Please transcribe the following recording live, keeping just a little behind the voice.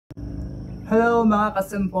Hello mga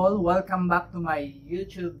kasimple! Welcome back to my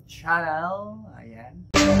YouTube channel.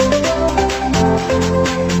 Ayan.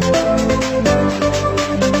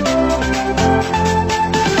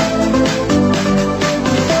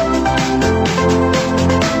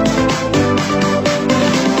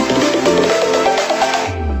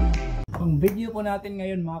 Ang video po natin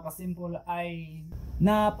ngayon mga kasimple ay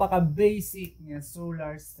napaka-basic ng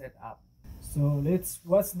solar setup. So let's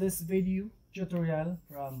watch this video tutorial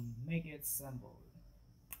from Make It Simple.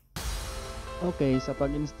 Okay, sa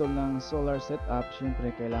pag-install ng solar setup,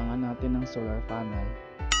 syempre kailangan natin ng solar panel.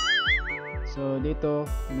 So dito,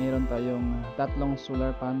 meron tayong tatlong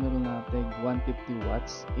solar panel na tig 150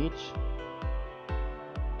 watts each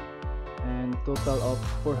and total of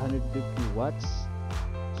 450 watts.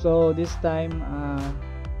 So this time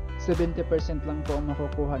 70% lang po ang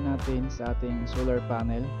makukuha natin sa ating solar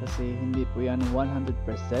panel kasi hindi po yan 100%.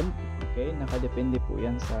 Okay, nakadepende po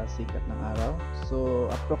yan sa sikat ng araw. So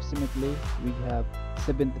approximately we have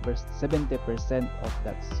 70% of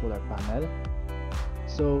that solar panel.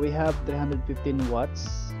 So we have 315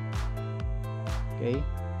 watts. Okay,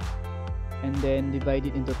 and then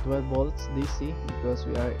divided into 12 volts DC because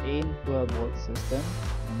we are in 12 volt system,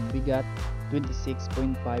 and we got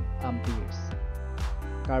 26.5 amperes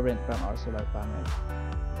current from our solar panel.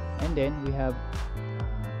 And then we have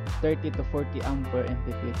 30 to 40 ampere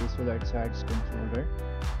MPPT solar charge controller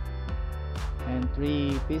and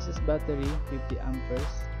 3 pieces battery 50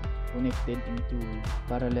 amperes connected into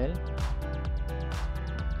parallel,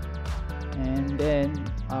 and then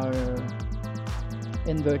our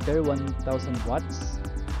inverter 1000 watts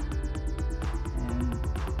and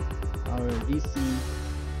our DC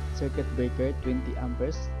circuit breaker 20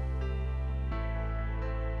 amperes,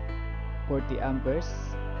 40 amperes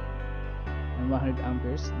and 100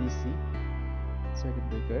 amperes DC circuit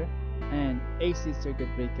breaker, and AC circuit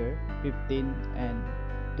breaker 15 and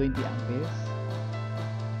 20 amperes,